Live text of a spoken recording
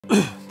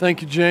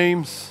Thank you,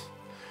 James.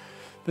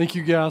 Thank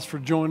you guys for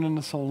joining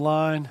us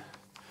online.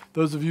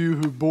 Those of you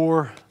who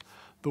bore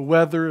the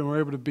weather and were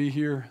able to be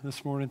here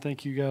this morning,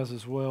 thank you guys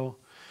as well.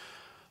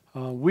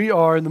 We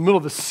are in the middle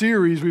of a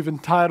series we've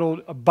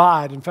entitled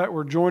Abide. In fact,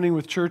 we're joining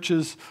with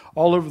churches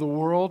all over the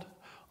world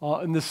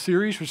in this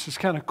series, which is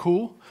kind of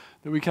cool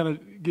that we kind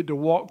of get to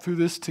walk through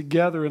this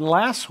together. And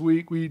last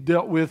week we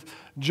dealt with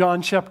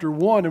John chapter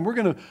 1, and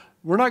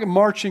we're not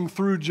marching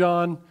through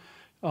John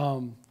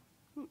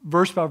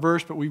verse by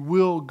verse, but we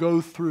will go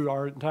through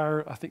our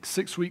entire,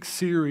 6-week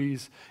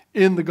series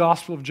in the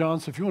Gospel of John.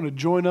 So if you want to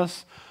join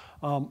us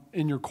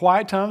in your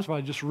quiet times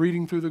by just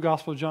reading through the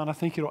Gospel of John, I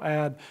think it'll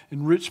add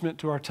enrichment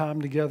to our time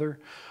together.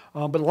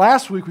 But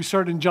last week we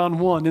started in John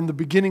 1. In the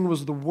beginning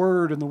was the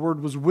Word, and the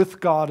Word was with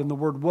God, and the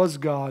Word was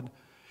God.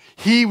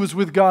 He was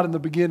with God in the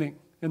beginning,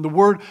 and the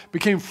Word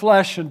became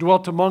flesh and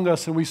dwelt among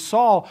us, and we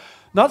saw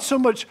not so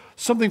much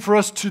something for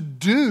us to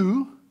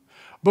do,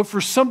 but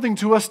for something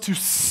to us to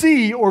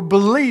see or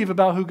believe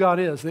about who God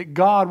is, that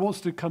God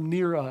wants to come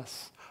near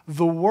us.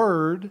 The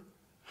Word,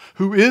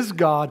 who is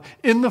God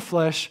in the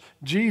flesh,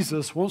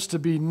 Jesus, wants to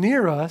be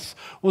near us,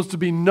 wants to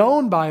be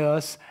known by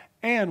us,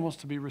 and wants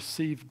to be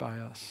received by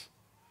us,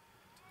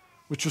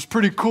 which was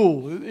pretty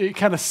cool. It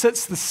kind of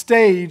sets the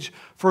stage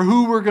for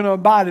who we're going to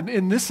abide in.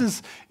 And this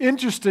is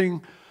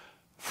interesting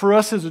for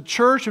us as a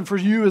church and for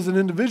you as an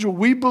individual.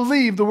 We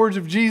believe the words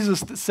of Jesus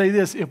that say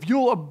this: if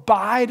you'll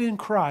abide in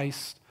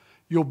Christ,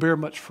 you'll bear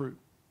much fruit.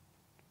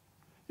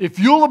 If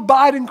you'll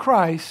abide in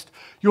Christ,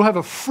 you'll have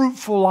a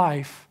fruitful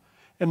life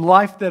and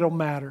life that'll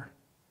matter.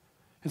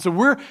 And so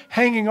we're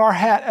hanging our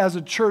hat as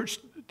a church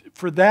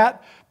for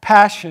that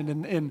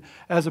passion, and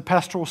as a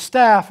pastoral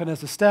staff and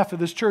as a staff of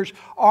this church,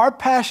 our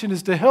passion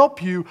is to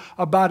help you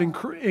abide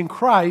in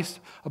Christ,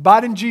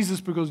 abide in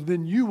Jesus, because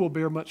then you will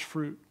bear much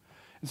fruit.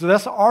 And so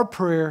that's our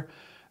prayer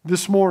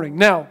this morning.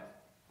 Now,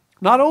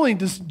 not only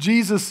does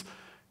Jesus,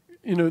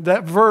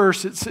 that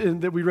verse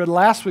that we read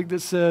last week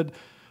that said,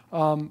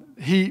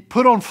 he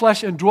put on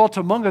flesh and dwelt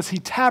among us. He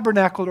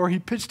tabernacled, or he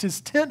pitched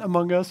his tent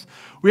among us.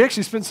 We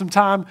actually spent some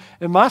time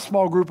in my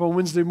small group on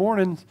Wednesday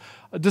mornings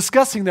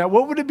discussing that.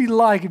 What would it be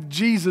like if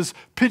Jesus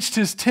pitched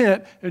his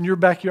tent in your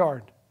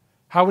backyard?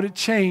 How would it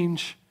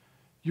change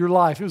your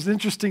life? It was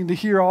interesting to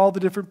hear all the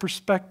different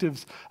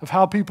perspectives of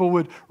how people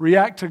would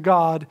react to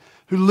God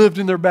who lived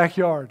in their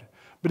backyard.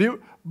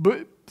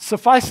 But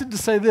suffice it to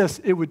say this: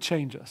 it would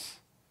change us.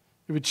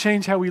 It would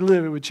change how we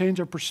live. It would change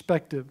our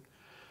perspective.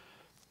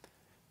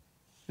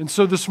 And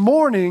so this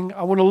morning,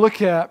 I want to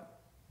look at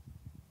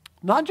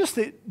not just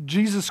that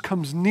Jesus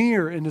comes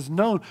near and is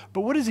known,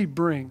 but what does he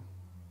bring?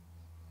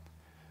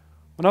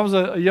 When I was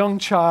a young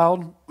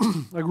child,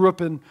 I grew up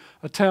in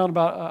a town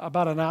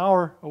about an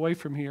hour away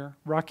from here,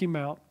 Rocky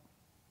Mount.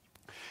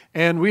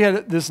 And we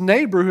had this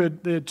neighbor who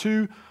had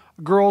two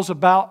girls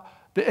about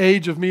the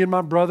age of me and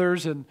my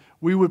brothers, and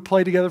we would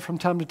play together from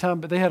time to time,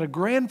 but they had a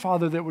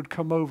grandfather that would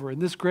come over, and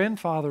this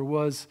grandfather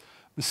was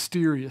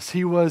mysterious.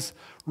 He was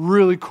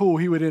really cool.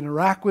 He would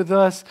interact with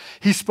us.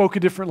 He spoke a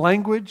different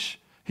language.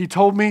 He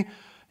told me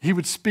he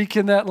would speak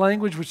in that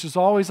language, which is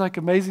always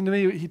amazing to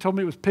me. He told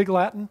me it was Pig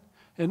Latin,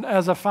 and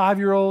as a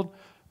 5-year-old,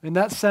 and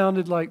that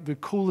sounded like the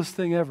coolest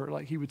thing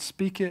ever. He would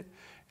speak it,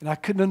 and I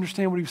couldn't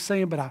understand what he was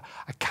saying, but I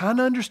kind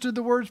of understood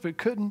the words, but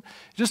couldn't.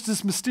 Just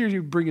this mysterious. He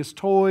would bring us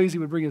toys. He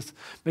would bring us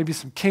maybe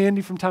some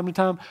candy from time to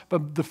time.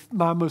 But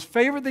my most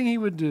favorite thing he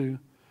would do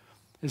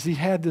is he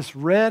had this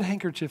red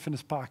handkerchief in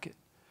his pocket,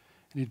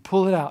 and he'd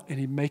pull it out,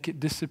 and he'd make it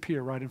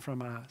disappear right in front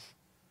of my eyes.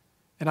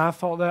 And I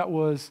thought that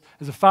was,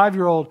 as a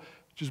 5-year-old,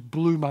 just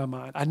blew my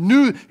mind. I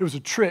knew it was a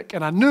trick,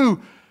 and I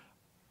knew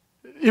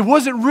it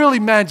wasn't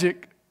really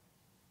magic,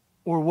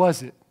 or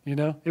was it?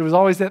 It was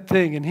always that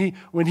thing. And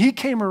when he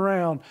came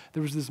around,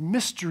 there was this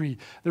mystery.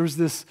 There was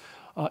this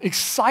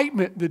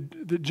excitement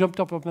that jumped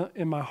up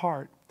in my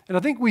heart. And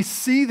I think we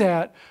see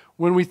that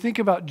when we think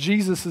about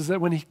Jesus, is that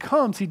when he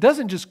comes, he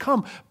doesn't just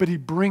come, but he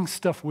brings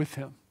stuff with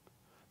him.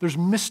 There's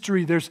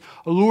mystery, there's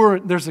allure,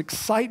 there's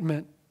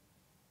excitement.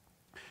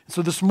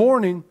 So this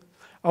morning,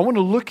 I want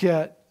to look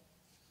at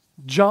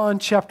John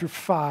chapter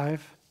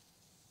 5.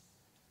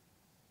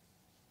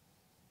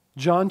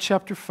 John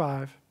chapter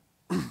 5.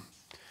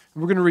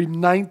 We're going to read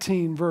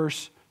 19,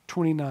 verse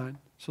 29.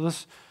 So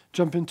let's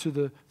jump into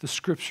the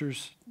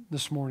scriptures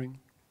this morning.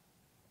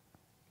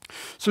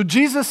 So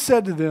Jesus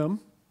said to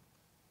them,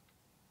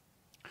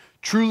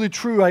 truly,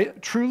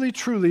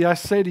 truly, I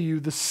say to you,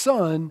 the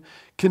Son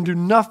can do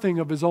nothing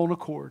of his own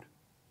accord,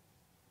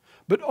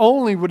 but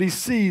only what he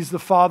sees the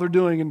Father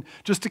doing. And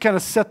just to kind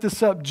of set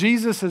this up,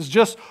 Jesus has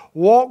just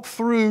walked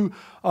through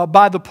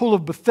by the pool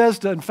of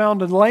Bethesda and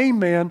found a lame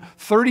man,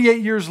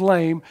 38 years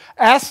lame,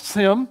 asks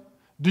him,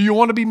 do you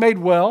want to be made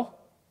well?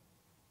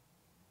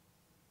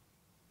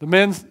 The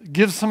man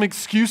gives some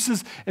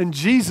excuses, and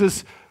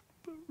Jesus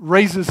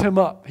raises him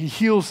up. He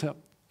heals him.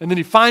 And then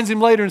he finds him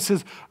later and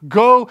says,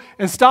 go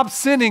and stop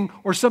sinning,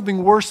 or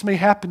something worse may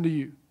happen to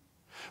you.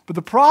 But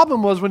the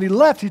problem was, when he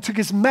left, he took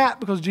his mat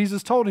because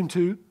Jesus told him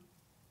to,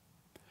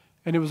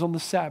 and it was on the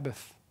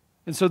Sabbath.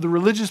 And so the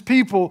religious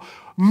people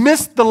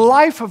missed the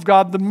life of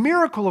God, the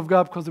miracle of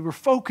God, because they were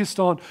focused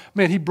on,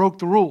 man, he broke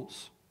the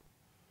rules.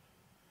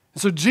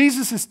 And so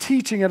Jesus is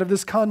teaching out of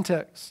this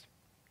context.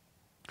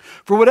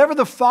 For whatever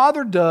the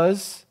Father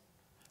does,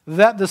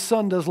 that the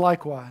Son does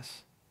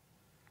likewise.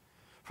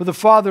 For the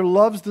Father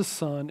loves the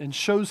Son and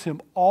shows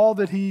him all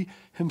that he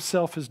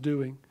himself is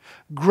doing.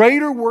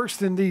 Greater works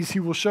than these he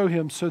will show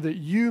him, so that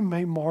you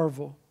may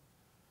marvel.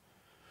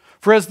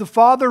 For as the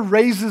Father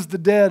raises the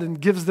dead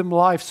and gives them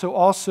life, so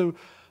also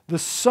the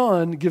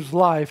Son gives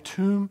life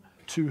to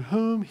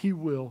whom he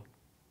will.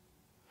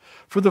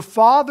 For the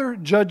Father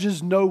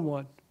judges no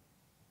one,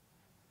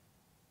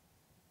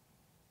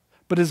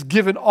 but has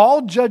given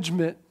all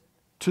judgment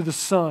to the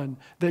Son,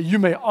 that you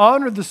may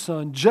honor the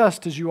Son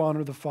just as you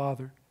honor the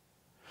Father.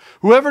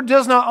 Whoever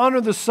does not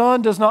honor the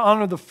Son does not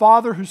honor the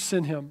Father who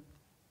sent him.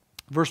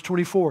 Verse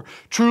 24,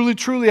 truly,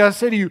 truly, I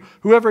say to you,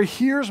 whoever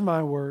hears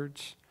my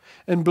words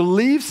and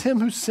believes him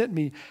who sent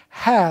me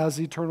has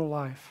eternal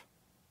life.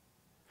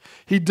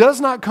 He does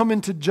not come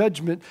into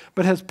judgment,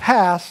 but has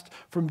passed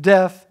from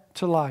death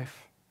to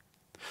life.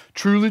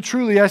 Truly,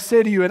 truly, I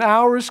say to you, an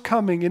hour is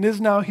coming and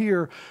is now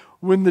here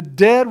when the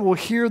dead will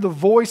hear the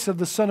voice of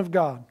the Son of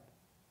God.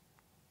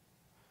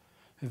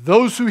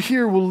 Those who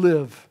hear will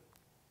live.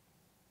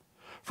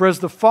 For as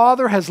the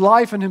Father has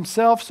life in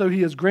himself, so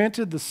he has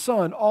granted the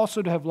Son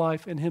also to have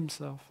life in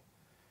himself.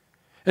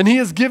 And he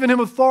has given him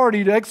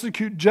authority to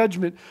execute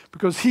judgment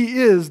because he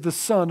is the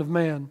Son of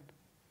Man.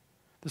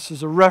 This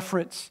is a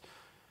reference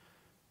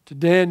to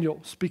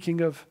Daniel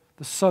speaking of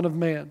the Son of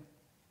Man.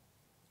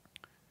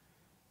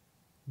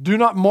 Do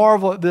not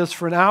marvel at this,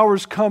 for an hour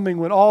is coming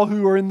when all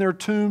who are in their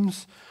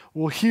tombs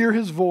will hear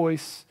his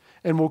voice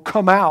and will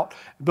come out.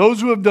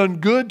 Those who have done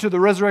good to the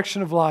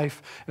resurrection of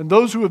life, and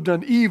those who have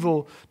done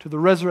evil to the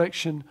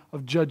resurrection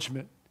of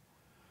judgment.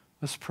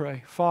 Let's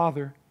pray.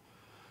 Father,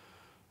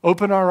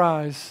 open our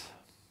eyes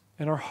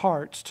and our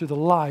hearts to the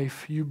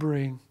life you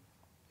bring.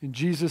 In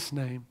Jesus'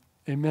 name,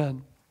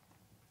 amen.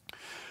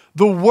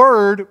 The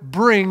Word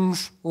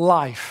brings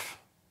life.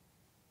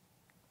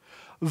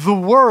 The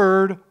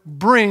Word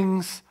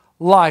brings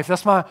life.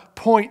 That's my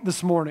point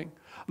this morning.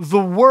 The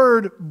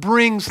Word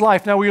brings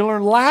life. Now, we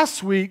learned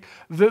last week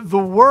that the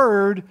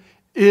Word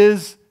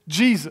is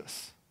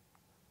Jesus.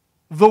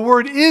 The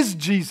Word is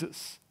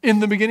Jesus. In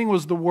the beginning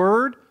was the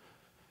Word,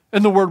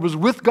 and the Word was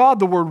with God.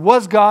 The Word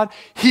was God.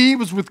 He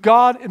was with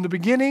God in the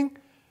beginning,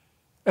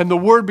 and the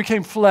Word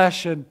became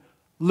flesh and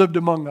lived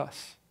among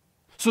us.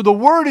 So the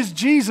Word is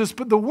Jesus,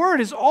 but the Word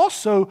is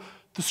also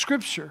the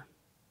Scripture.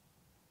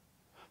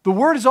 The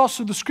Word is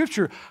also the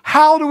Scripture.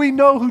 How do we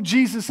know who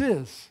Jesus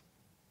is?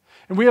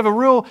 And we have a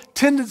real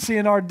tendency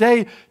in our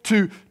day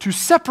to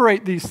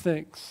separate these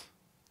things.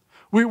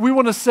 We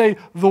want to say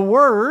the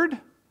Word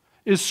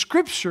is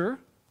Scripture,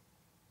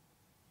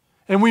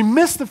 and we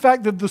miss the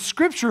fact that the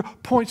Scripture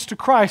points to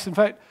Christ. In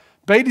fact,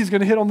 Beatty's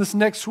going to hit on this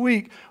next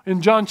week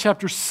in John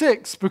chapter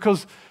 6,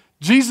 because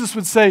Jesus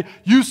would say,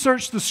 you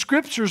search the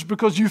Scriptures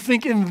because you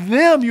think in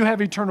them you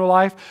have eternal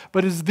life,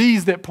 but it's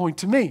these that point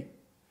to me.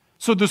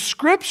 So the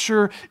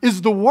Scripture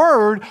is the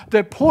Word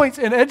that points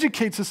and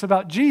educates us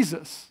about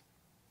Jesus.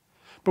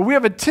 But we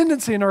have a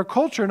tendency in our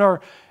culture,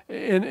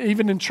 and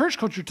even in church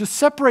culture, to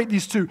separate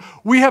these two.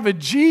 We have a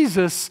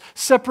Jesus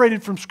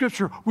separated from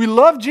Scripture. We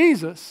love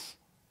Jesus,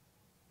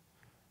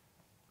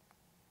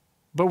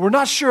 but we're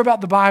not sure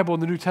about the Bible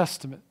and the New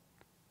Testament.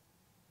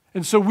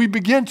 And so we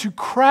begin to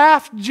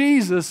craft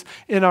Jesus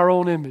in our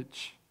own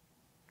image.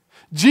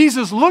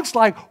 Jesus looks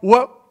like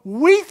what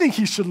we think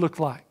he should look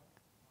like.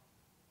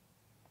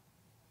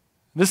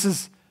 This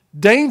is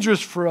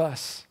dangerous for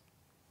us.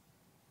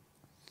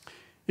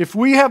 If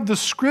we have the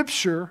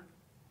Scripture,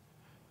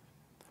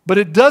 but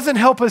it doesn't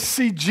help us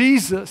see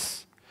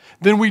Jesus,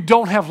 then we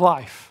don't have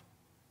life.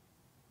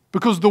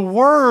 Because the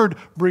Word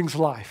brings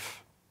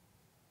life.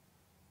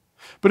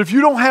 But if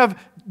you don't have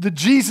the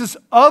Jesus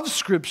of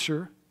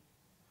Scripture,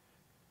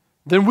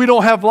 then we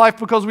don't have life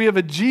because we have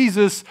a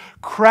Jesus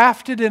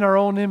crafted in our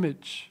own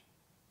image.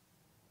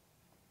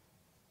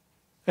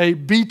 A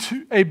be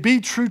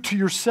true to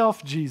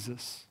yourself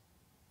Jesus.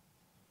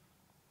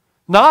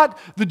 Not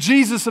the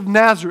Jesus of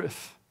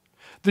Nazareth,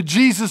 the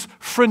Jesus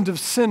friend of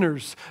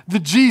sinners, the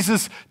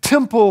Jesus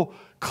temple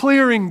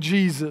clearing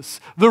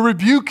Jesus, the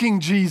rebuking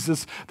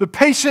Jesus, the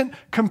patient,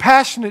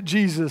 compassionate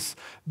Jesus.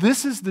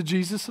 This is the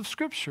Jesus of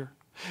Scripture.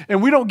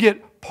 And we don't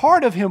get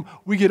part of him,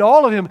 we get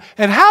all of him.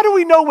 And how do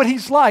we know what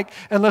he's like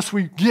unless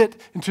we get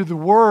into the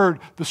Word,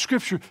 the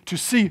Scripture, to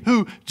see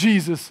who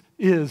Jesus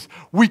is?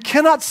 We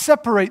cannot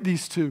separate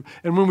these two.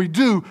 And when we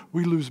do,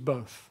 we lose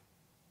both.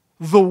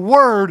 The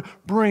Word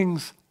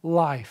brings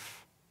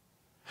life.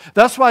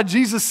 That's why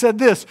Jesus said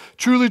this,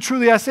 truly,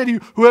 truly, I say to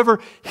you, whoever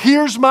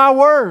hears my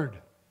word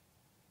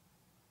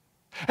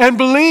and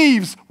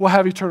believes will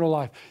have eternal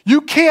life.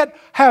 You can't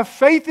have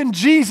faith in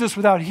Jesus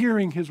without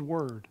hearing his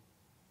word.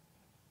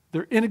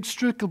 They're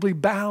inextricably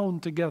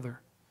bound together.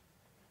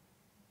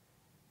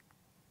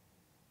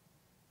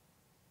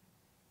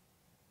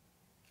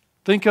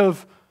 Think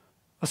of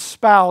a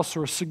spouse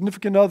or a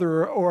significant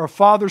other or a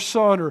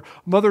father-son or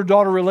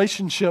mother-daughter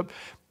relationship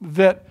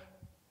that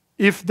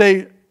if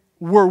they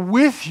were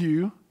with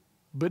you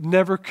but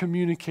never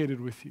communicated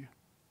with you,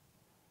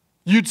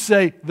 you'd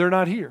say, they're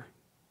not here.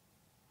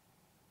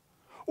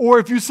 Or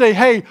if you say,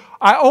 hey,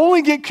 I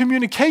only get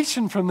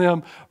communication from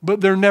them,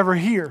 but they're never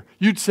here,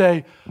 you'd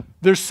say,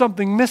 there's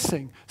something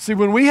missing. See,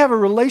 when we have a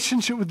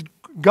relationship with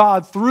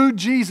God through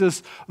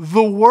Jesus,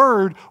 the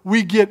Word,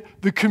 we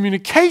get the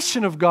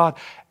communication of God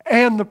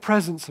and the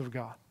presence of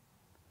God.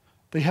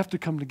 They have to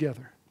come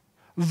together.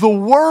 The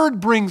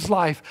Word brings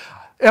life.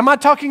 Am I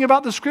talking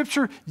about the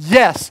Scripture?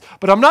 Yes,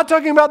 but I'm not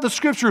talking about the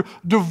Scripture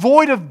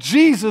devoid of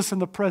Jesus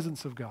and the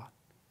presence of God.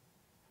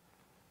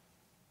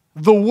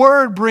 The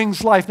Word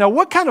brings life. Now,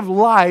 what kind of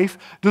life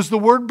does the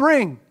Word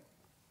bring?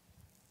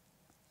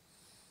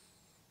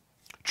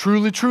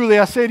 Truly, truly,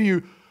 I say to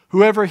you,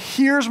 whoever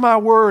hears my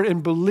word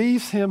and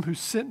believes him who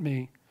sent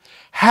me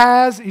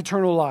has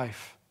eternal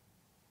life.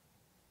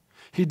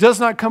 He does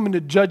not come into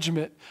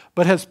judgment,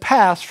 but has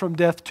passed from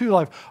death to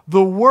life.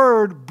 The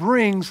Word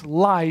brings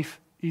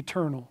life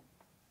eternal.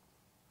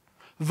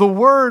 The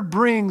Word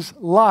brings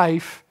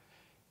life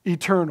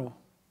eternal.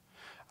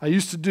 I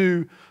used to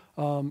do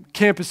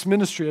campus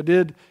ministry. I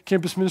did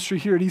campus ministry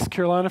here at East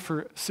Carolina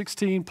for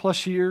 16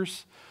 plus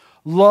years.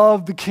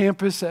 Loved the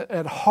campus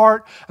at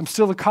heart. I'm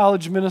still a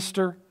college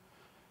minister.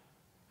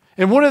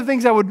 And one of the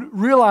things I would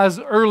realize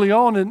early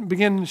on and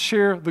begin to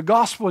share the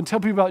gospel and tell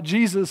people about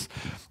Jesus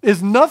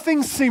is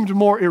nothing seemed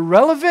more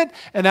irrelevant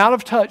and out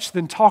of touch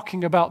than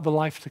talking about the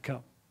life to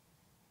come.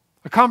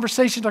 A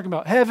conversation talking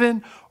about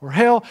heaven or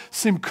hell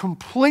seemed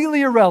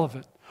completely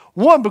irrelevant.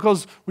 One,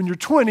 because when you're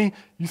 20,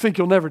 you think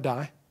you'll never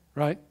die,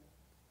 right?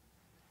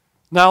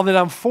 Now that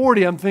I'm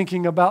 40, I'm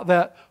thinking about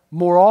that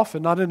more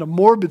often, not in a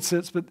morbid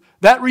sense, but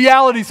that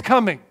reality's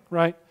coming,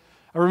 right?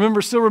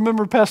 Still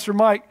remember Pastor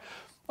Mike,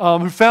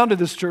 who founded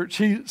this church.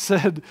 He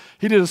said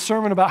he did a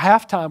sermon about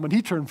halftime when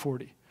he turned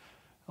 40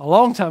 a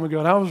long time ago,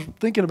 and I was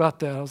thinking about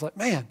that. I was like,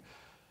 man,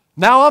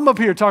 now I'm up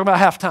here talking about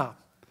halftime.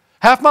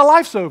 Half my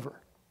life's over.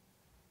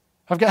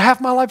 I've got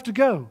half my life to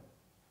go.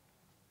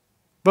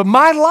 But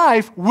my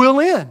life will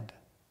end.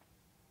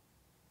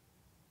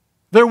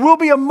 There will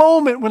be a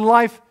moment when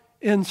life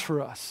ends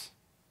for us,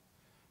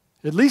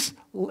 at least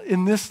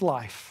in this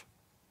life.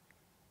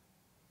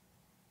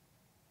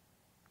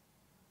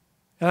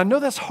 And I know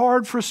that's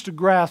hard for us to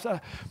grasp.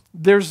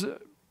 There's a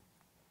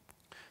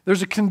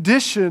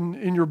condition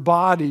in your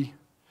body,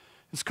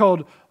 it's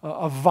called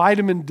a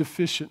vitamin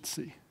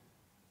deficiency,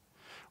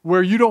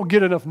 where you don't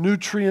get enough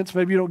nutrients,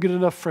 maybe you don't get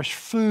enough fresh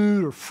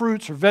food or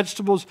fruits or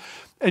vegetables,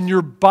 and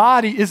your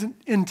body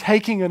isn't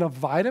intaking enough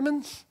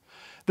vitamins,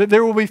 that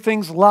there will be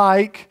things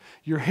like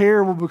your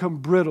hair will become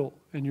brittle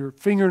and your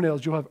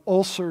fingernails, you'll have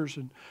ulcers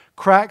and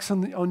cracks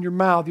on your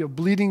mouth, you have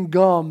bleeding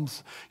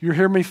gums, your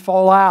hair may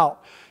fall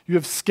out, you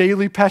have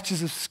scaly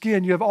patches of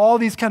skin, you have all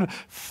these kind of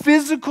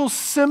physical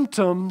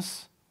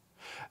symptoms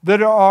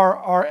that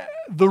are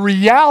the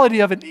reality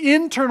of an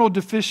internal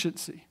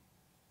deficiency.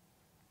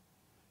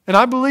 And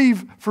I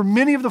believe for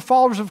many of the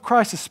followers of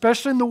Christ,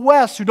 especially in the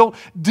West, who don't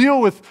deal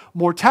with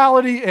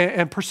mortality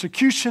and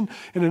persecution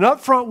in an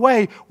upfront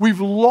way, we've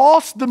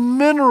lost the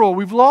mineral,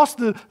 we've lost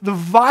the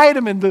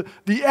vitamin,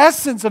 the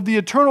essence of the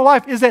eternal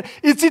life is that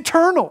it's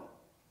eternal.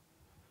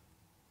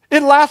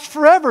 It lasts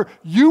forever.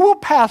 You will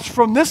pass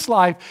from this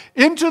life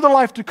into the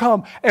life to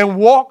come and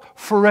walk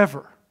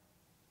forever.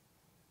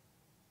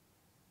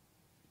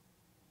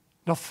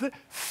 Now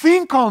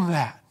think on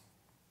that.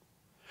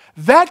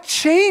 That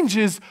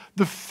changes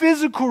the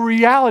physical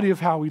reality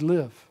of how we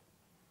live.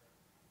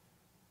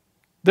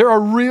 There are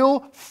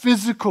real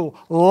physical,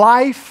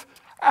 life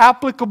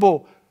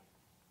applicable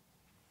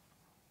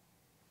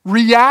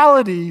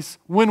realities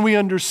when we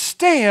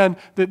understand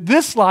that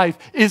this life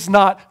is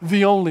not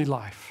the only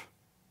life.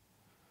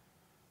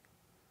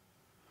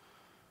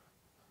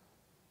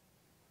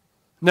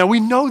 Now we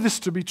know this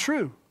to be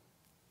true.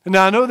 And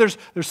now I know there's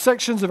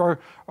sections of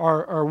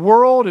our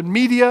world and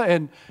media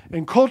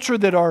and culture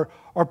that are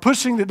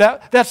pushing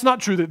that's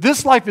not true, that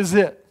this life is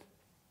it.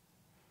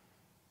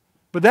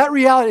 But that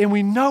reality, and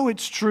we know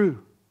it's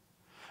true.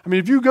 I mean,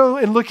 if you go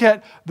and look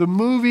at the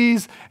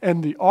movies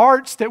and the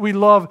arts that we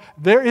love,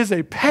 there is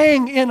a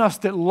pang in us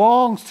that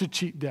longs to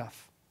cheat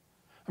death.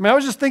 I mean, I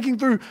was just thinking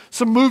through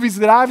some movies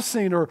that I've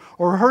seen or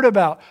heard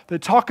about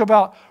that talk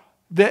about,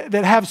 that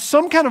have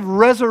some kind of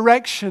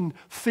resurrection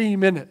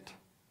theme in it.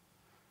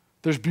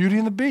 There's Beauty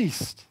and the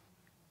Beast.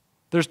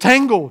 There's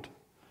Tangled.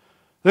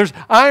 There's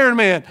Iron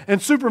Man and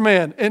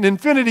Superman and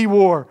Infinity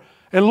War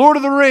and Lord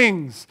of the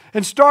Rings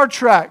and Star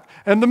Trek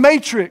and The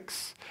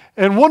Matrix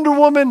and Wonder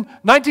Woman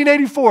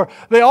 1984.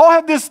 They all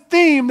have this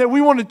theme that we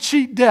want to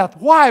cheat death.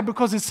 Why?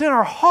 Because it's in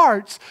our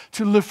hearts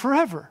to live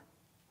forever.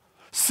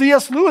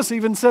 C.S. Lewis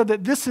even said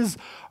that this is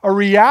a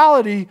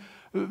reality,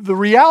 the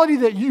reality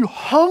that you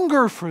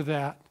hunger for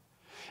that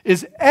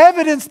is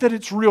evidence that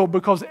it's real,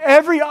 because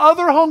every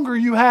other hunger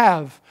you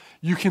have,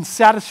 you can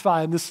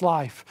satisfy in this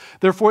life.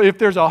 Therefore, if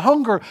there's a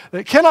hunger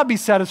that cannot be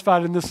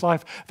satisfied in this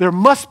life, there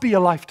must be a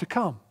life to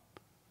come.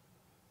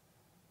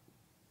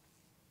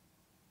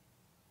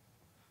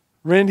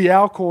 Randy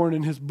Alcorn,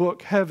 in his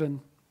book,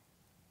 Heaven,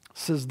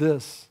 says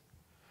this: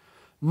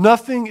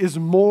 nothing is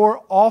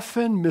more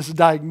often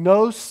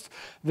misdiagnosed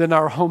than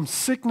our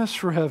homesickness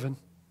for heaven.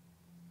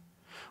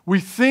 We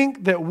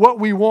think that what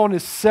we want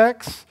is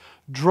sex,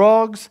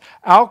 drugs,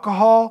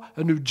 alcohol,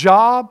 a new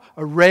job,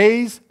 a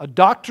raise, a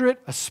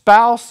doctorate, a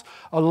spouse,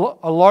 a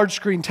large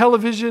screen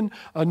television,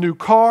 a new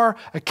car,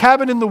 a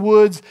cabin in the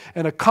woods,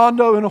 and a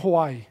condo in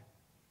Hawaii.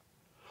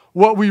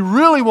 What we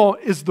really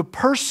want is the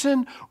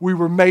person we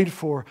were made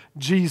for,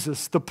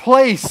 Jesus, the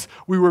place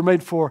we were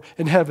made for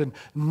in heaven.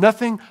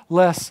 Nothing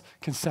less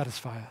can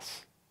satisfy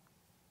us.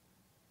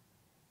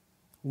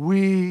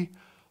 We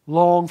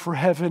long for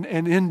heaven,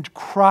 and in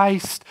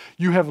Christ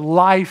you have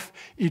life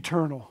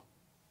eternal.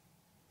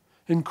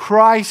 In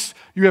Christ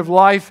you have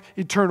life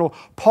eternal.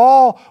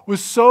 Paul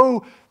was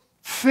so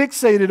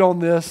fixated on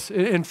this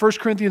in 1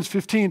 Corinthians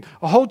 15,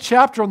 a whole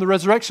chapter on the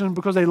resurrection,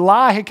 because a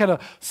lie had kind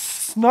of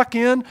snuck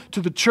in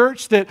to the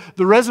church that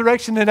the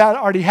resurrection had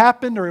already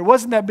happened, or it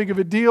wasn't that big of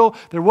a deal.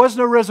 There was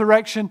no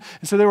resurrection.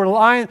 And so they were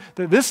lying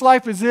that this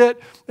life is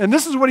it. And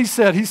this is what he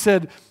said. He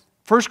said,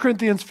 1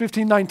 Corinthians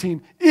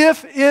 15:19,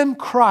 if in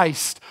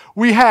Christ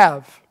we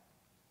have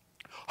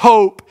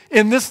hope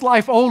in this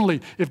life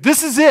only, if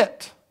this is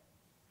it,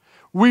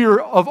 we are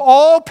of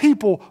all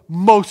people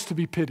most to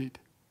be pitied.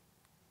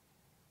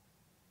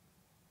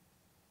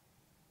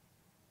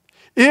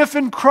 If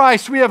in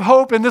Christ we have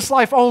hope in this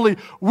life only,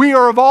 we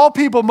are of all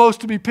people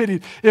most to be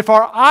pitied. If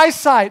our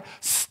eyesight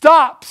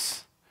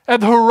stops at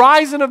the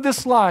horizon of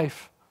this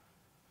life,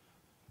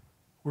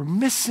 we're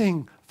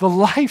missing the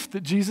life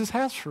that Jesus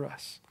has for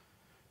us.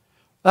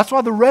 That's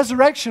why the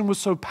resurrection was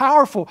so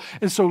powerful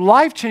and so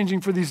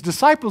life-changing for these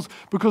disciples,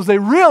 because they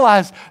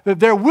realized that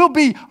there will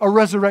be a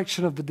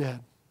resurrection of the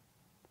dead.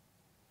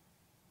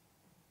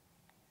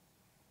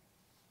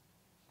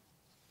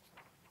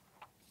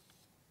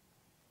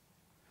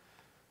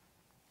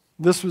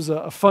 This was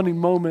a funny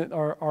moment.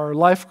 Our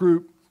life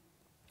group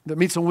that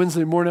meets on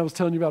Wednesday morning, I was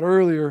telling you about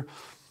earlier,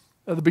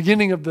 at the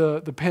beginning of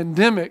the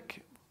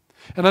pandemic.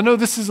 And I know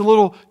this is a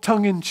little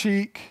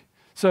tongue-in-cheek,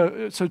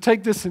 so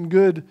take this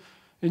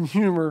in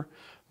humor.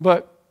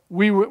 But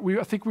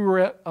I think we were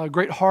at a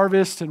Great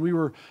Harvest, and we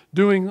were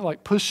doing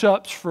like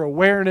push-ups for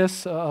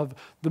awareness of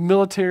the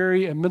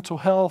military and mental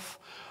health,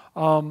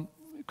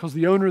 because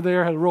the owner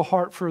there had a real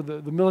heart for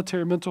the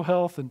military mental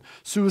health and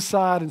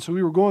suicide. And so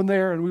we were going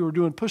there and we were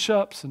doing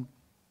push-ups, and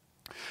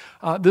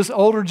this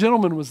older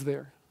gentleman was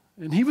there.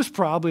 And he was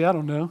probably,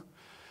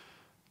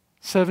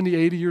 70,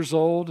 80 years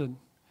old. And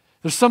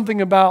there's something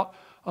about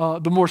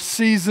the more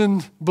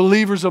seasoned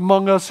believers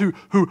among us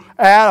who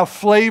add a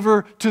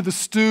flavor to the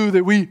stew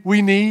that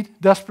we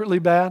need desperately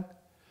bad.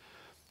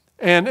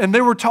 And they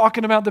were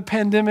talking about the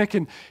pandemic,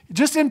 and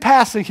just in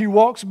passing, he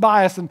walks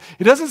by us, and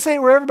he doesn't say it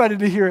for everybody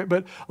to hear it,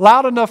 but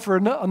loud enough for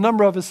a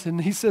number of us,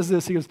 and he says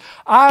this, he goes,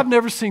 I've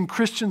never seen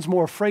Christians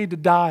more afraid to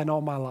die in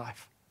all my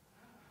life.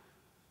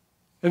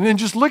 And then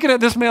just looking at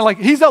this man like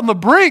he's on the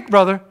brink,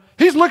 brother.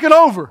 He's looking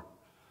over.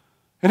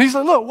 And he's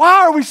like, look,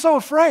 why are we so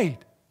afraid?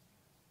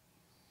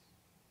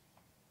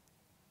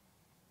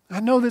 I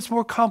know that's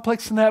more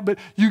complex than that, but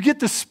you get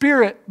the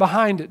spirit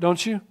behind it,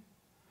 don't you?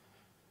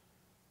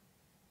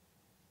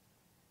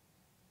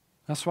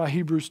 That's why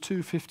Hebrews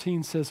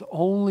 2:15 says,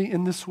 only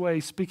in this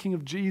way, speaking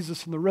of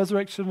Jesus and the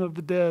resurrection of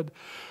the dead,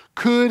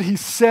 could he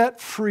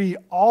set free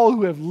all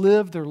who have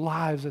lived their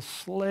lives as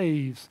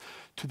slaves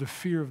to the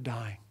fear of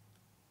dying.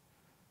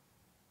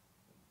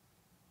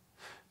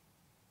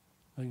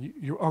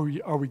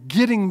 Are we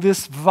getting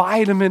this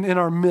vitamin in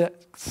our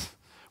mix?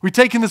 We're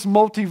taking this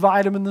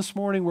multivitamin this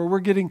morning where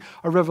we're getting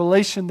a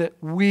revelation that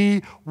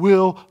we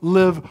will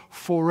live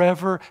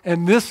forever.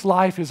 And this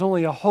life is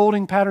only a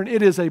holding pattern.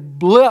 It is a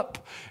blip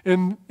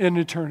in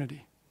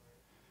eternity.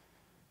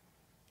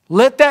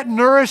 Let that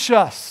nourish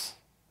us.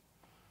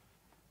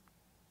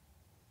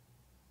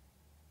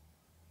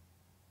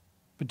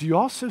 But do you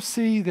also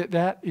see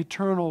that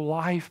eternal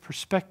life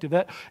perspective,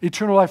 that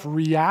eternal life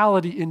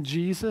reality in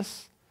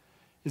Jesus,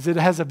 is that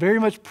it has a very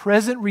much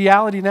present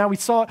reality now? We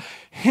saw it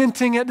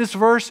hinting at this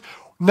verse.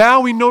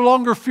 Now we no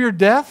longer fear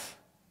death.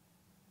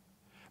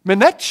 Man,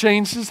 that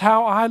changes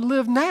how I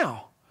live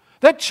now.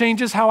 That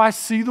changes how I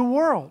see the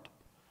world.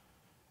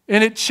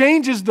 And it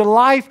changes the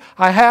life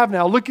I have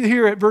now. Look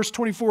here at verse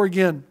 24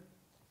 again.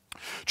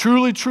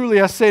 Truly,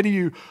 truly, I say to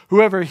you,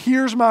 whoever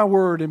hears my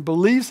word and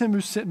believes him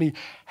who sent me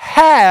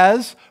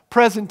has,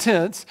 present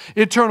tense,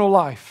 eternal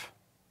life.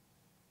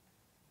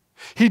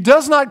 He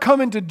does not come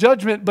into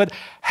judgment, but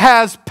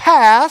has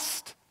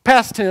passed,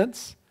 past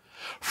tense,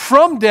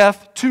 from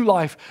death to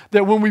life.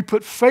 That when we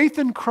put faith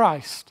in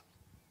Christ,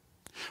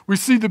 we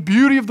see the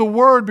beauty of the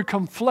Word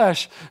become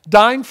flesh,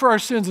 dying for our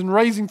sins and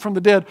raising from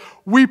the dead.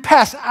 We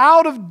pass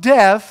out of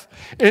death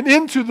and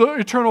into the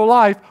eternal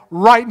life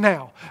right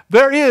now.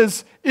 There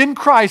is, in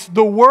Christ,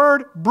 the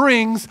Word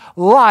brings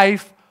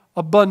life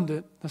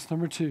abundant. That's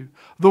number 2.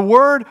 The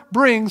Word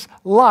brings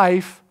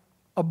life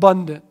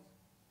abundant.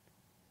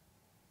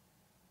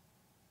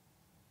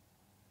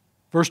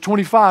 Verse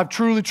 25,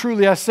 truly,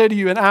 truly, I say to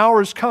you, an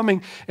hour is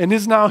coming and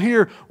is now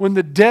here when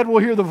the dead will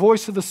hear the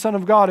voice of the Son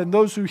of God, and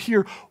those who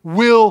hear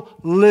will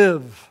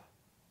live.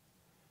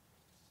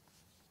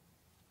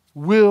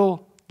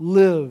 Will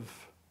live.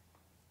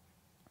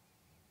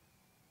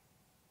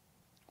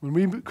 When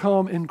we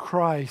become in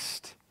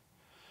Christ,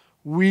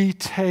 we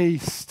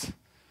taste,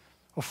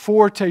 a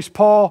foretaste.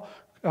 Paul,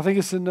 I think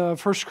it's in 1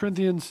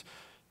 Corinthians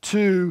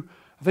 2,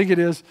 I think it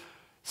is,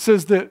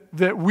 says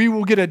that we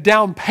will get a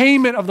down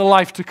payment of the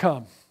life to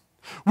come.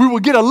 We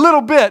will get a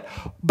little bit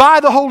by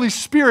the Holy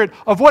Spirit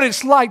of what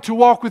it's like to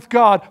walk with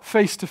God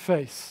face to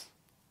face.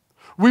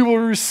 We will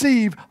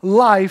receive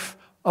life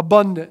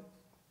abundant.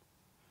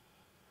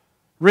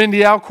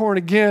 Randy Alcorn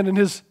again in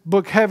his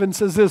book Heaven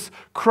says this: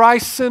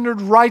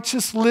 Christ-centered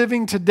righteous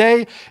living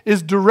today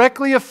is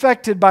directly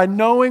affected by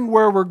knowing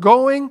where we're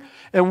going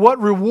and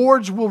what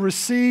rewards we'll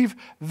receive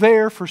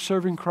there for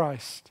serving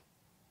Christ.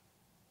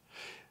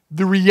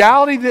 The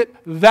reality that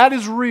that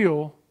is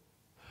real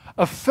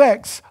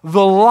affects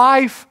the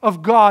life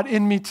of God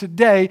in me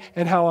today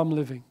and how I'm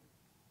living.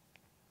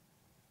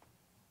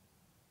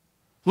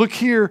 Look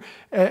here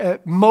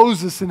at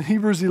Moses in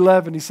Hebrews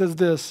 11. He says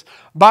this: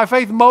 by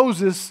faith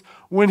Moses,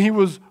 when he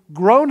was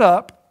grown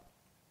up,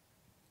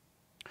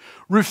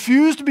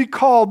 refused to be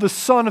called the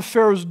son of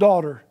Pharaoh's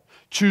daughter,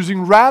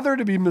 choosing rather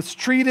to be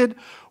mistreated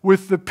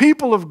with the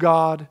people of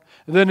God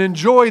than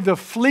enjoy the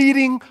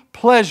fleeting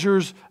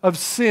pleasures of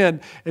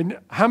sin. And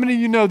how many of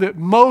you know that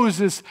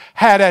Moses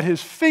had at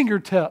his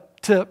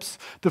fingertips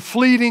the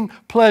fleeting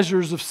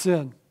pleasures of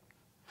sin?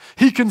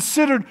 He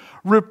considered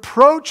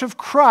reproach of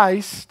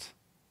Christ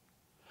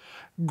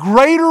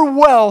greater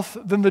wealth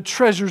than the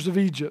treasures of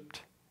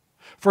Egypt,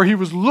 for he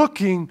was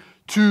looking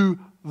to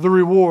the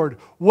reward.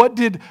 What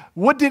did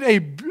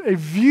a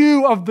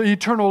view of the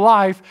eternal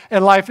life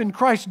and life in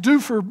Christ do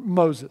for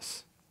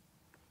Moses?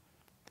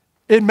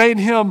 It made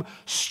him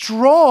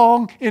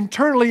strong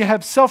internally,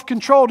 have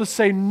self-control to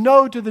say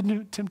no to the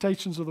new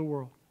temptations of the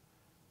world.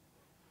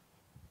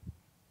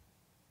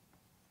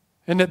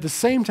 And at the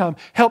same time,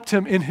 helped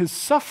him in his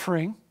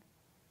suffering,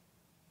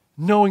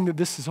 knowing that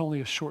this is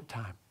only a short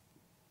time.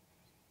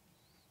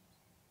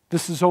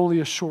 This is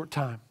only a short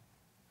time.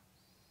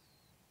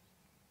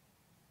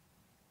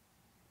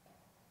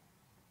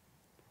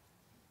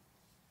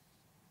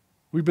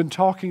 We've been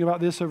talking about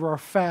this over our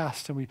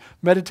fast, and we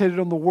meditated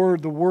on the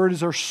Word. The Word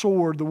is our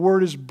sword. The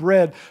Word is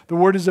bread. The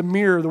Word is a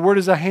mirror. The Word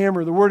is a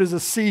hammer. The Word is a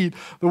seed.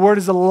 The Word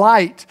is a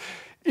light.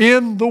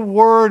 In the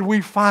Word,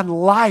 we find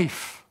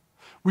life.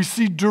 We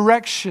see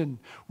direction.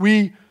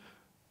 We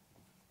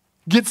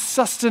get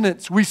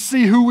sustenance. We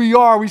see who we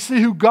are. We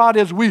see who God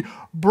is. We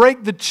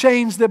break the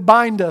chains that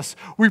bind us.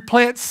 We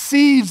plant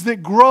seeds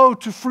that grow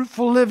to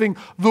fruitful living.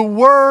 The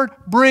Word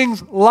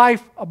brings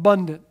life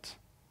abundant.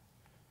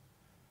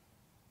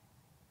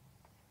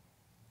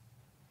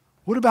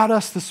 What about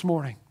us this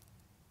morning?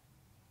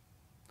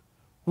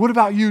 What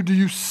about you? Do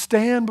you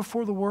stand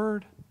before the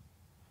Word?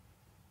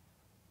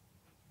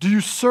 Do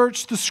you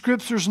search the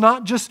Scriptures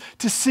not just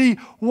to see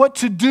what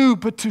to do,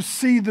 but to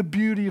see the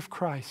beauty of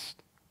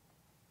Christ?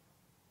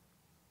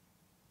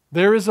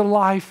 There is a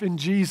life in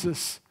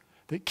Jesus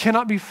that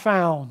cannot be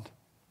found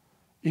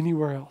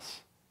anywhere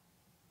else.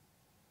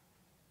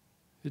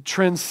 It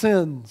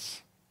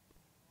transcends.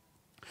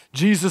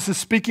 Jesus is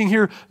speaking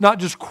here not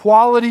just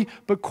quality,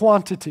 but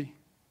quantity.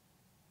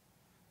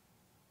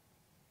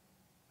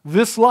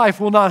 This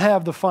life will not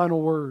have the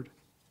final word.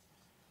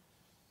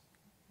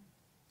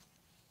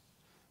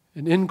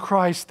 And in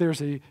Christ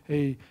there's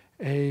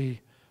a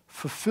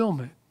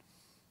fulfillment.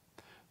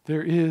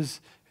 There is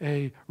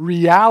a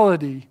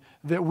reality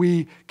that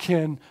we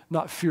can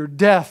not fear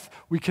death.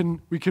 We can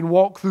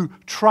walk through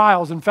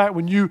trials. In fact,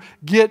 when you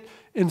get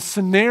in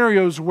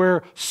scenarios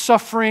where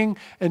suffering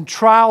and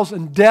trials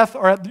and death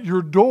are at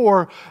your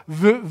door,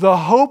 the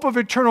hope of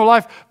eternal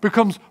life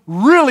becomes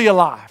really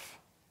alive.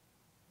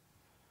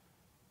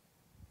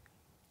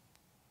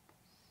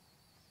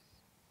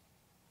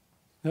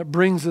 That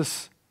brings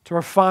us to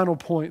our final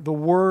point. The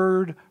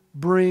Word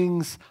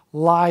brings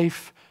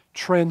life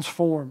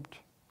transformed.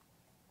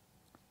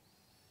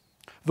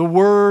 The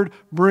Word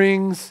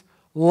brings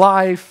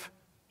life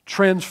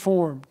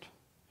transformed.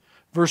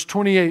 Verse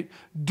 28,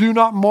 do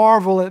not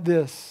marvel at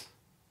this.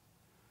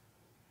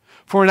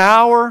 For an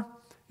hour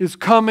is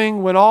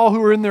coming when all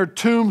who are in their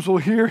tombs will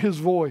hear His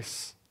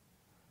voice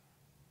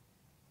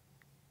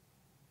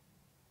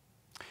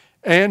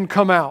and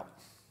come out.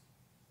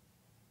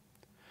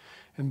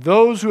 And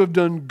those who have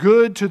done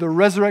good to the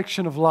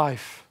resurrection of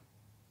life,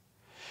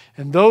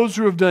 and those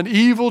who have done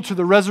evil to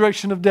the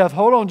resurrection of death.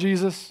 Hold on,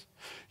 Jesus.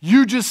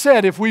 You just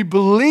said if we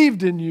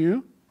believed in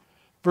you,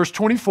 verse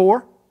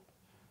 24,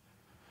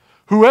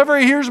 whoever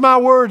hears my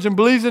words and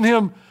believes in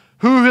Him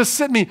who has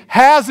sent me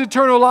has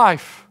eternal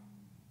life.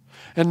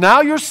 And now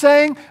you're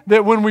saying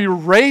that when we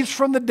raise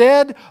from the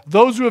dead,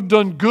 those who have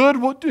done good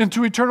will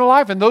into eternal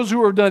life, and those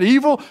who have done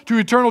evil to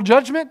eternal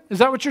judgment? Is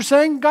that what you're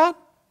saying, God?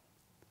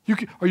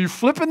 Are you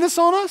flipping this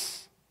on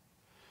us?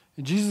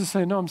 And Jesus is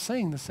saying, no, I'm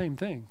saying the same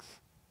things.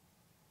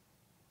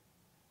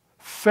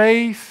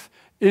 faith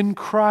in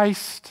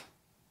Christ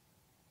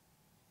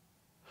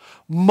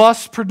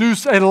must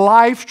produce a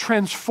life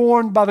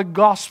transformed by the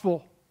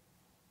gospel.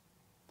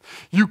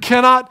 You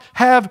cannot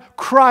have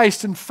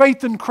Christ and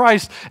faith in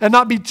Christ and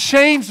not be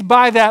changed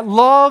by that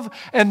love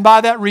and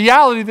by that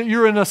reality that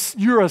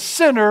you're a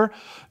sinner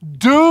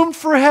doomed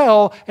for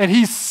hell, and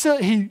He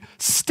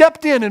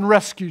stepped in and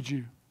rescued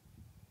you.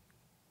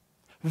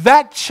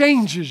 That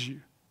changes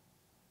you.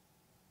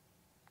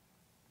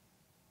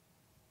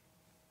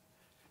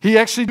 He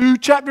actually, 2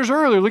 chapters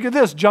earlier, look at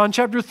this, John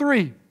chapter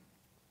 3,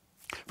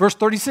 verse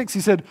 36,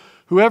 He said,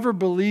 whoever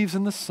believes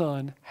in the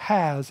Son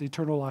has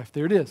eternal life.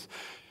 There it is.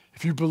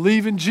 If you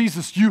believe in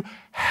Jesus, you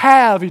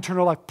have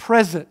eternal life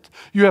present.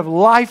 You have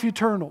life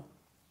eternal.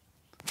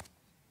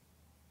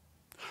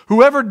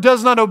 Whoever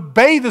does not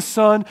obey the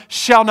Son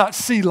shall not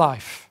see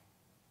life,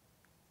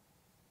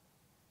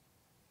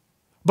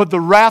 but the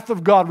wrath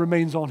of God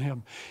remains on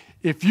him.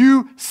 If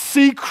you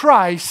see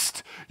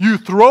Christ, you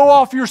throw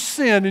off your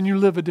sin and you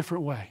live a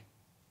different way.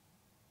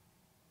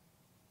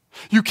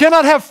 You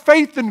cannot have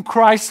faith in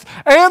Christ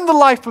and the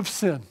life of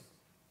sin.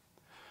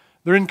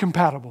 They're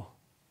incompatible.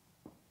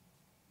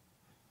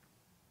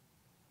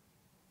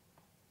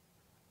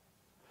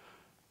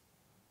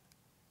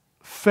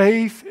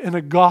 Faith in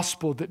a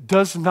gospel that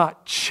does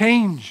not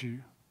change you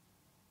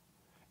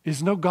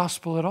is no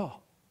gospel at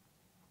all.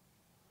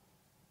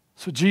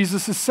 So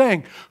Jesus is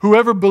saying,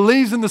 whoever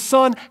believes in the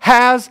Son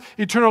has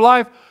eternal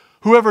life.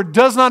 Whoever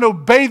does not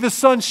obey the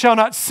Son shall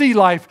not see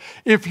life.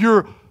 If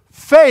your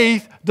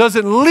faith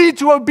doesn't lead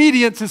to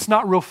obedience, it's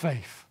not real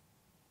faith.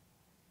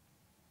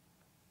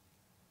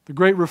 The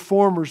great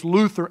reformers,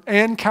 Luther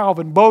and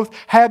Calvin, both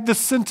had this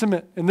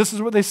sentiment, and this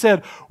is what they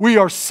said: we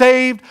are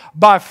saved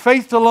by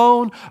faith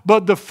alone,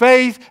 but the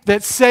faith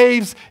that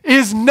saves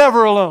is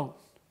never alone.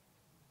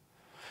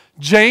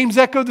 James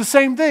echoed the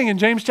same thing in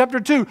James chapter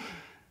 2.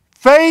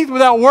 Faith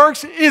without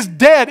works is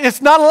dead.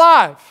 It's not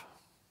alive.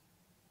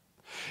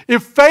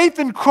 If faith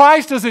in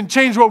Christ doesn't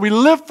change what we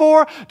live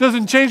for,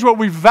 doesn't change what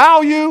we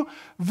value,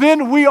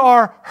 then we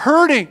are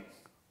hurting.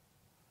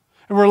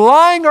 And we're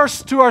lying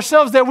to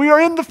ourselves that we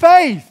are in the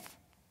faith.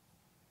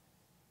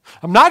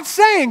 I'm not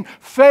saying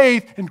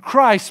faith in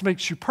Christ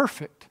makes you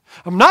perfect.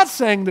 I'm not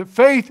saying that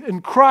faith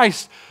in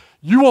Christ,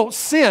 you won't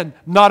sin.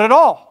 Not at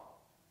all.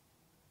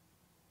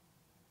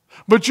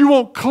 But you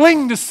won't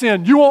cling to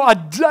sin. You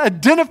won't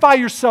identify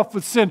yourself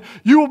with sin.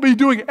 You will be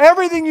doing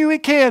everything you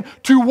can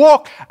to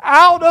walk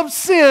out of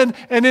sin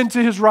and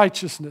into His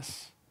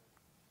righteousness.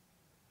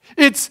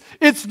 It's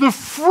the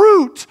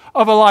fruit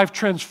of a life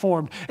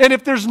transformed. And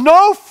if there's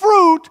no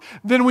fruit,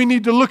 then we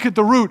need to look at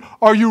the root.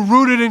 Are you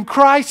rooted in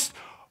Christ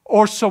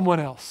or someone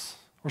else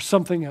or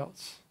something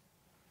else?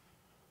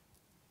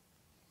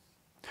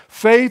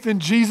 Faith in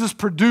Jesus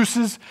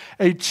produces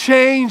a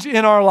change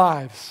in our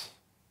lives.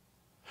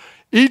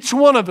 Each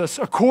one of us,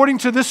 according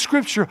to this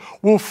scripture,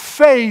 will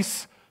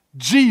face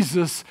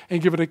Jesus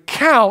and give an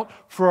account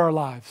for our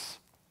lives.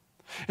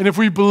 And if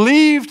we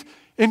believed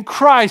in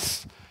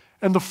Christ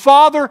and the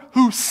Father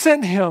who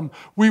sent Him,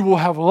 we will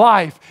have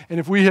life.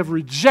 And if we have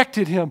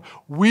rejected Him,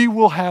 we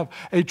will have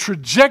a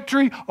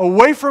trajectory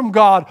away from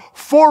God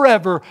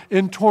forever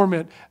in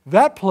torment.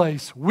 That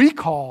place we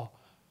call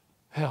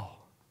hell.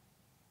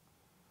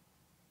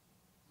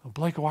 Well,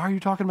 Blake, why are you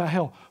talking about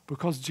hell?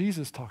 Because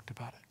Jesus talked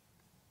about it.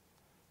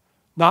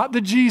 Not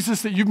the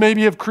Jesus that you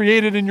maybe have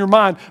created in your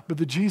mind, but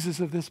the Jesus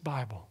of this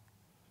Bible.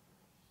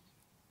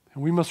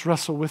 And we must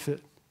wrestle with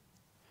it.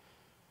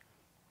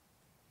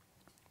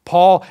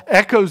 Paul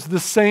echoes the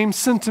same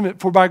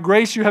sentiment. For by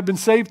grace you have been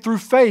saved through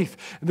faith.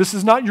 And this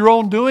is not your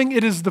own doing.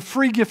 It is the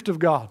free gift of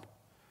God.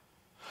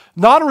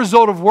 Not a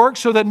result of works,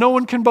 so that no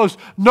one can boast.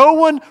 No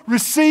one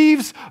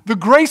receives the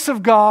grace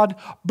of God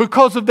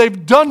because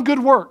they've done good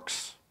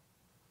works.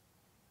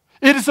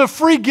 It is a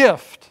free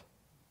gift.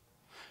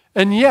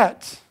 And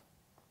yet,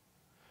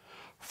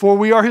 for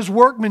we are His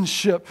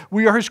workmanship.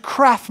 We are His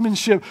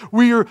craftsmanship.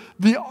 We are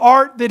the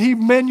art that He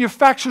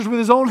manufactures with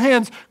His own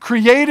hands,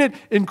 created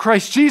in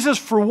Christ Jesus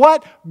for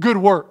what? Good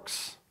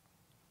works.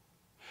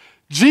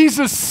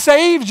 Jesus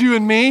saved you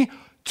and me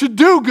to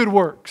do good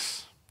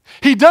works.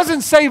 He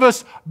doesn't save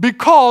us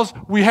because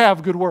we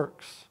have good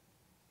works.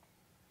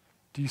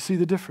 Do you see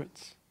the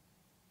difference?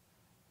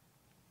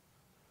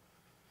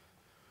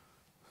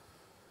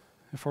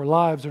 If our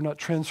lives are not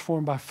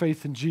transformed by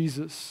faith in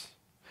Jesus,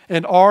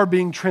 and are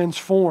being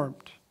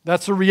transformed.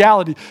 That's a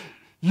reality.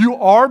 You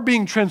are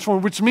being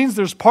transformed, which means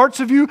there's parts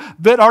of you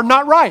that are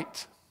not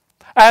right.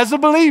 As a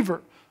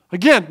believer,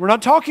 again, we're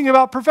not talking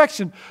about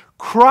perfection.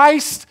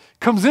 Christ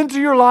comes into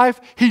your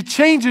life, He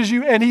changes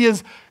you, and He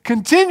is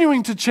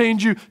continuing to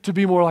change you to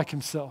be more like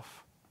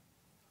Himself.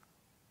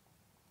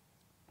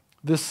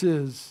 This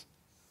is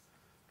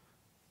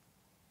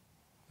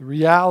the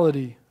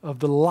reality of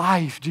the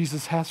life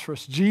Jesus has for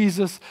us.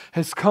 Jesus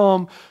has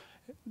come.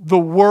 The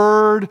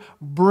Word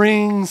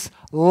brings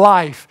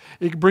life.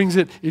 It brings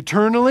it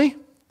eternally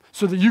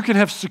so that you can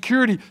have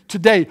security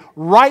today,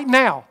 right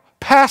now.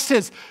 Past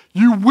tense.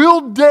 You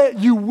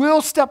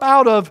will step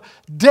out of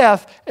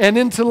death and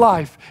into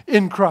life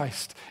in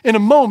Christ. In a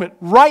moment,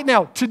 right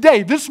now,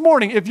 today, this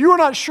morning, if you are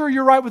not sure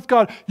you're right with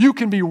God, you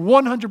can be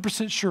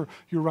 100% sure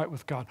you're right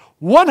with God.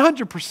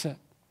 100%.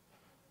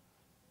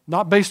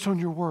 Not based on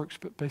your works,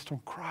 but based on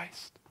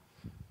Christ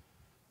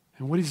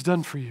and what He's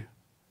done for you.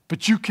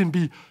 But you can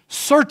be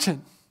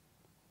certain.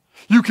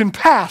 You can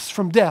pass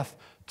from death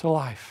to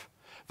life.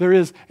 There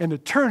is an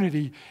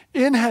eternity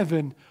in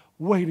heaven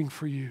waiting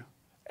for you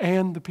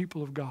and the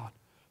people of God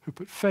who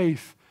put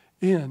faith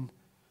in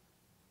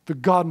the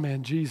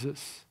God-man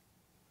Jesus.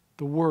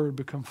 The Word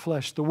become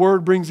flesh. The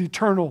Word brings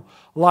eternal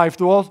life.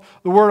 The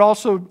Word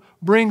also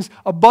brings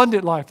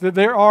abundant life. There's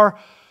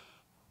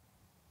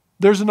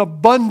an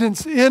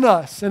abundance in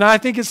us, and I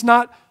think it's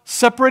not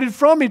separated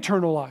from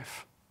eternal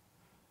life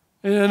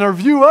in our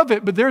view of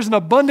it, but there's an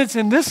abundance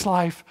in this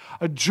life,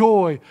 a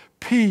joy,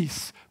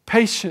 peace,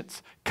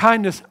 patience,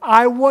 kindness.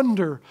 I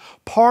wonder,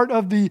 part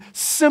of the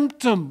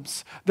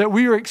symptoms that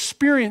we are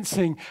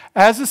experiencing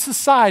as a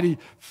society,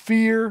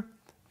 fear,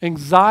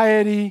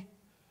 anxiety,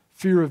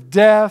 fear of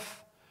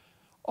death,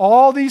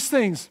 all these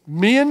things,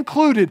 me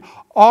included,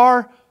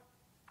 are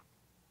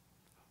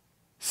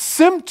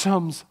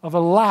symptoms of a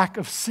lack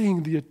of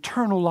seeing the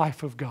eternal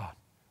life of God.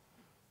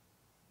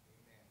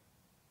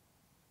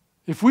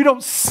 If we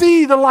don't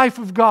see the life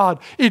of God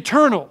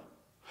eternal,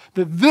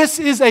 that this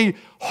is a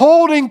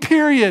holding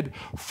period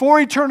for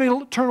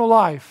eternal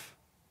life.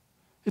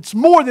 It's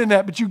more than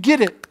that, but you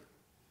get it.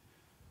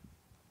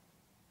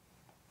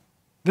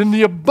 Then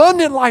the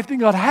abundant life that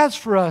God has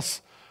for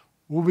us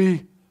will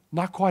be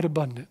not quite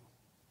abundant.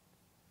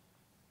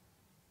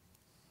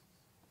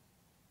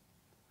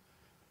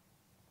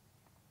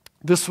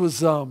 This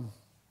was a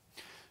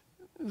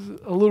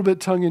little bit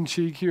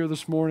tongue-in-cheek here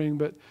this morning,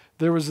 but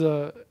there was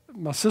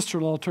my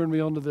sister-in-law turned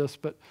me on to this,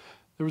 but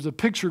there was a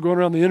picture going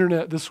around the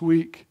internet this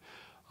week.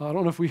 I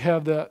don't know if we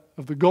have that,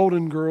 of the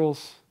Golden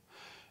Girls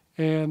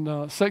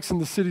and Sex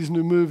and the City's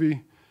new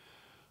movie.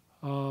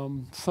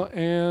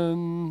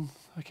 And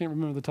I can't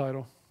remember the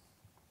title.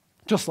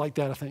 Just like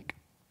that, I think.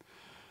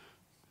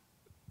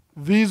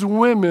 These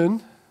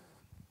women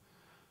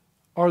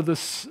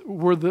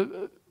were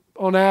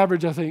on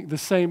average, I think, the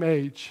same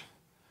age.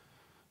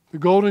 The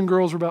Golden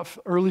Girls were about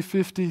early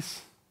 50s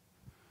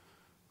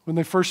when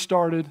they first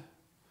started.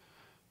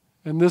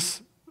 And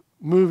this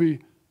movie,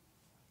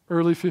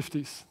 early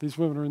 50s. These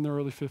women are in their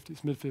early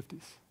 50s,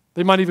 mid-50s.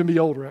 They might even be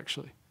older,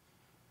 actually.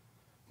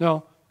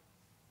 Now,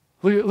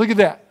 look at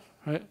that.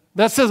 Right?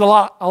 That says a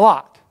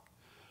lot.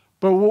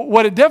 But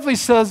what it definitely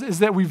says is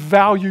that we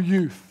value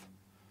youth.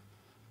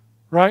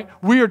 Right?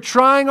 We are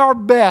trying our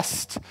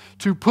best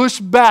to push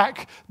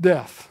back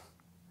death.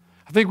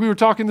 I think we were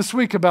talking this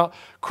week about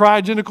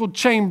cryogenical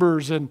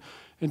chambers and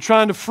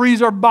trying to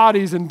freeze our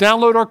bodies and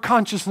download our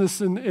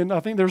consciousness. And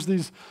I think there's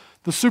the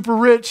super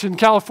rich in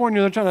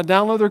California, they're trying to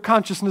download their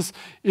consciousness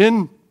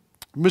in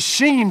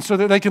machines so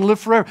that they can live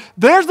forever.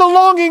 There's the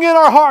longing in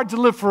our heart to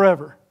live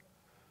forever.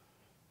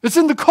 It's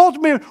in the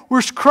culture, man.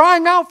 We're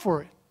crying out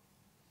for it.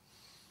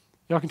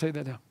 Y'all can take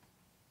that down.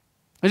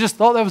 I just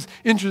thought that was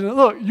interesting.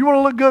 Look, you want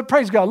to look good?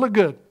 Praise God, look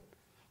good.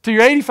 Till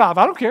you're 85,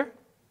 I don't care.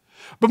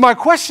 But my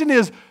question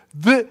is,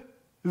 you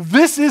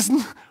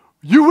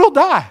will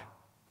die.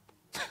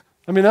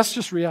 I mean, that's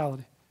just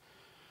reality.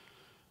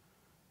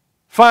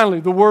 Finally,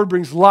 the Word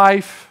brings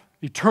life,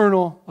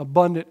 eternal,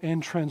 abundant,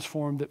 and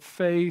transformed, that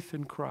faith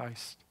in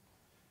Christ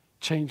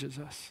changes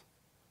us.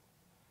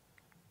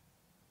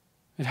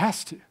 It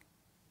has to.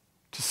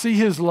 To see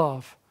His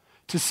love,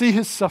 to see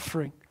His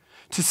suffering,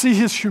 to see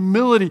His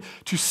humility,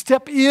 to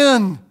step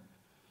in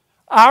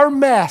our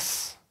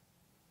mess,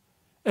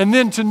 and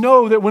then to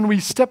know that when we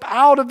step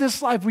out of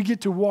this life, we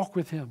get to walk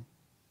with Him.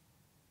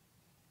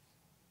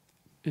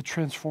 It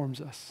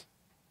transforms us.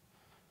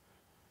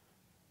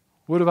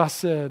 What have I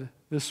said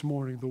this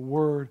morning? The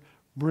Word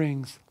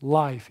brings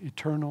life,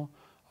 eternal,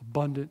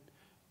 abundant,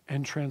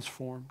 and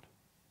transformed.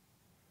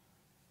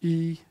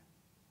 E-A-T.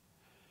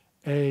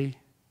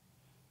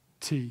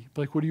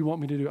 Blake, what do you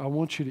want me to do? I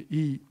want you to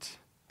eat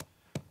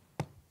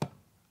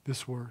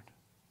this Word.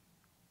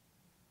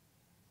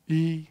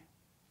 E-A-T.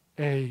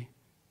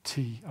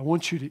 I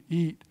want you to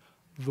eat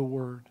the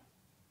Word.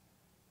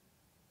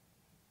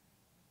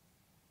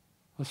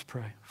 Let's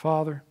pray.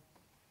 Father,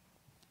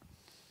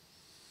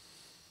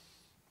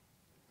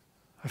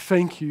 I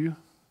thank you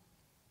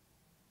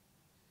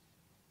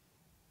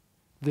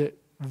that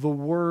the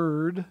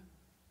Word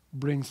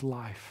brings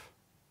life.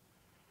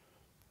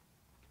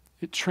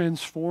 It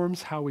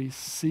transforms how we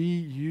see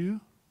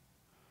you,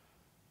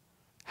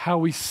 how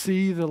we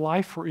see the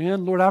life we're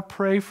in. Lord, I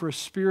pray for a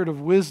spirit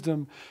of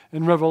wisdom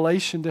and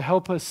revelation to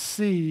help us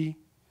see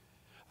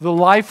the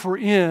life we're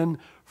in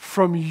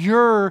from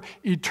your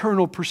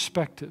eternal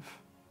perspective.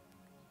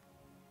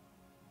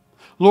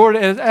 Lord,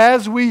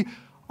 as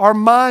our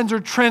minds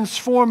are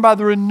transformed by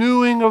the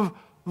renewing of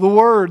the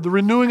Word, the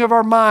renewing of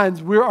our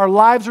minds, our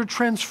lives are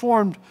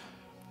transformed.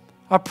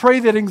 I pray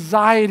that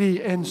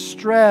anxiety and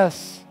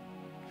stress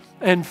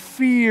and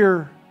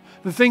fear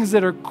the things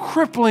that are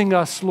crippling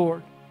us,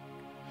 Lord,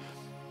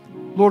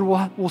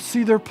 Lord, we'll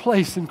see their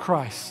place in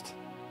Christ.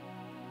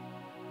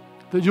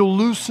 That you'll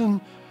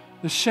loosen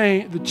the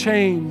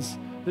chains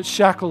that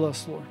shackle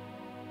us, Lord.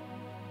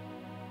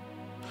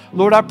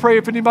 Lord, I pray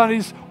if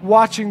anybody's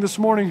watching this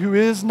morning who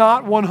is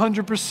not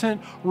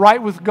 100%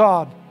 right with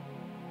God,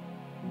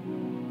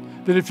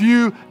 that if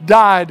you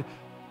died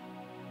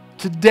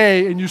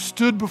today and you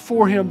stood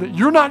before Him, that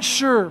you're not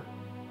sure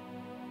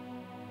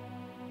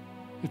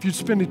if you'd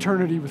spend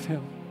eternity with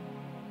Him.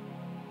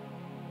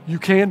 You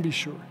can be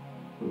sure.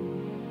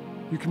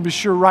 You can be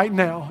sure right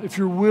now if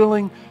you're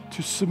willing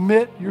to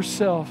submit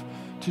yourself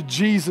to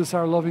Jesus,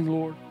 our loving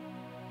Lord,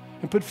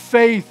 and put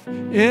faith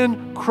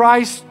in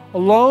Christ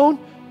alone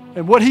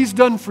and what He's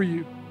done for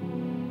you.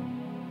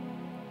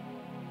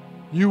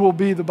 You will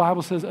be, the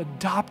Bible says,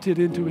 adopted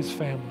into His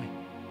family.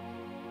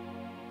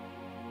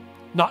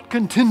 Not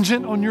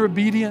contingent on your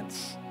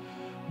obedience,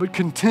 but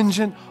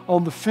contingent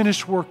on the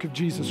finished work of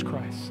Jesus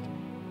Christ.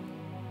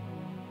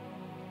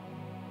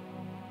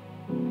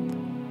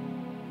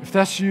 If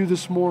that's you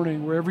this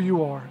morning, wherever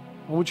you are,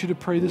 I want you to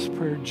pray this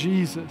prayer.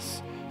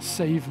 Jesus,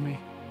 save me.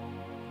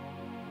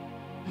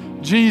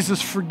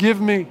 Jesus,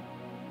 forgive me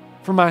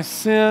for my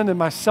sin and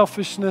my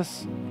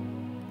selfishness,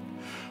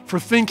 for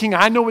thinking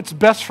I know what's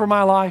best for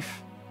my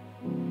life.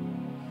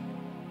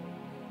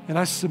 And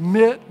I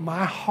submit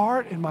my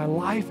heart and my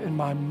life and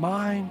my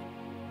mind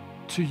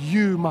to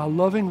you, my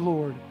loving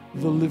Lord,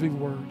 the living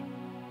Word.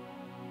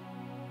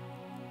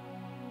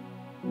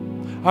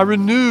 I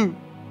renew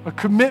a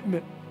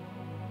commitment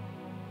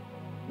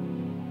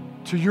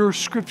to your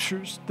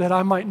scriptures that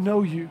I might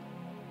know you.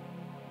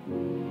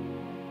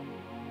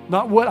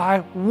 Not what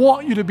I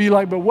want you to be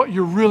like, but what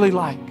you're really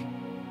like.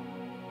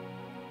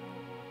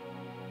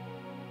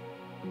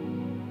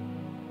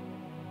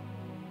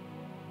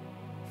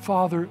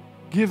 Father,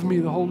 give me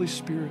the Holy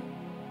Spirit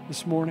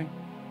this morning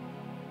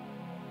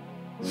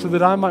so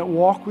that I might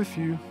walk with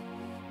you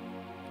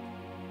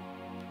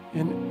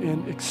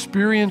in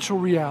experiential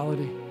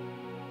reality.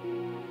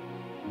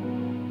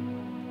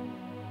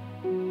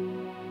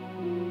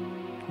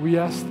 We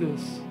ask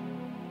this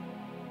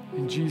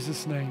in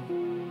Jesus' name.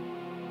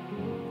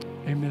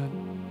 Amen.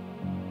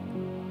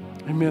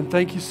 Amen.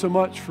 Thank you so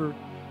much for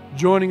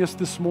joining us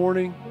this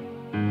morning.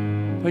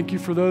 Thank you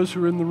for those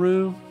who are in the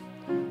room.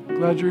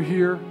 Glad you're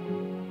here.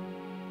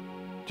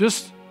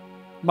 Just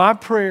my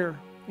prayer,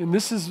 and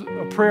this is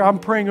a prayer I'm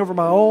praying over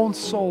my own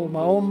soul,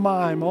 my own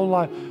mind, my own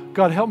life.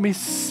 God, help me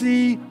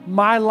see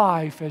my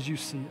life as you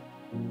see it.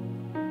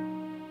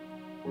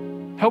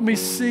 Help me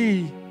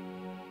see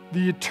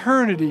the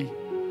eternity,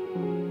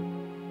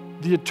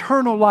 the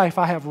eternal life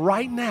I have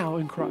right now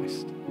in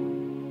Christ.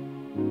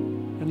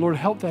 And Lord,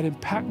 help that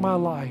impact my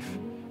life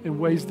in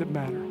ways that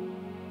matter.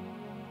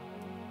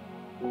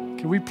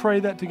 Can we pray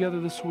that together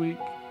this week?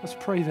 Let's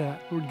pray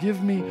that. Lord,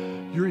 give me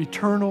your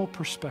eternal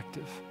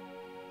perspective.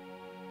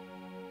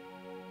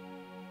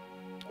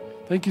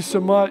 Thank you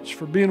so much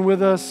for being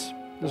with us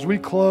as we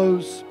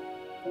close.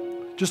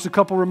 Just a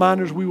couple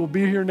reminders, we will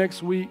be here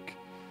next week.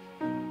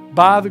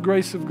 By the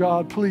grace of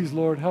God, please,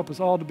 Lord, help us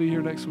all to be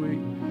here next week.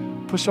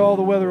 Push all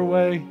the weather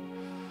away.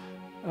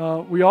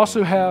 We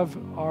also have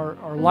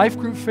our life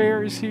group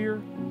fair is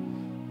here.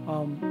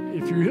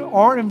 If you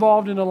aren't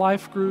involved in a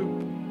life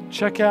group,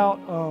 check out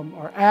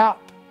our app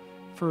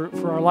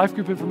for our life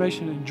group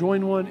information and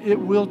join one. It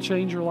will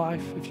change your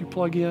life if you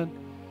plug in.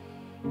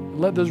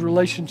 Let those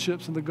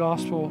relationships and the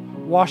gospel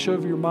wash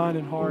over your mind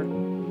and heart.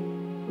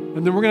 And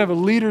then we're going to have a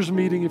leaders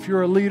meeting. If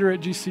you're a leader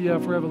at GCF, we're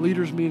going to have a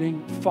leaders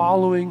meeting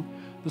following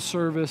the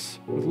service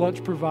with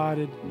lunch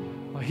provided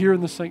here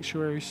in the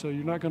sanctuary, so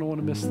you're not going to want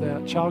to miss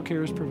that.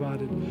 Childcare is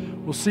provided.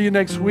 We'll see you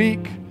next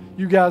week.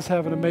 You guys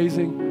have an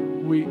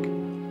amazing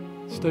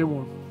week. Stay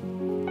warm.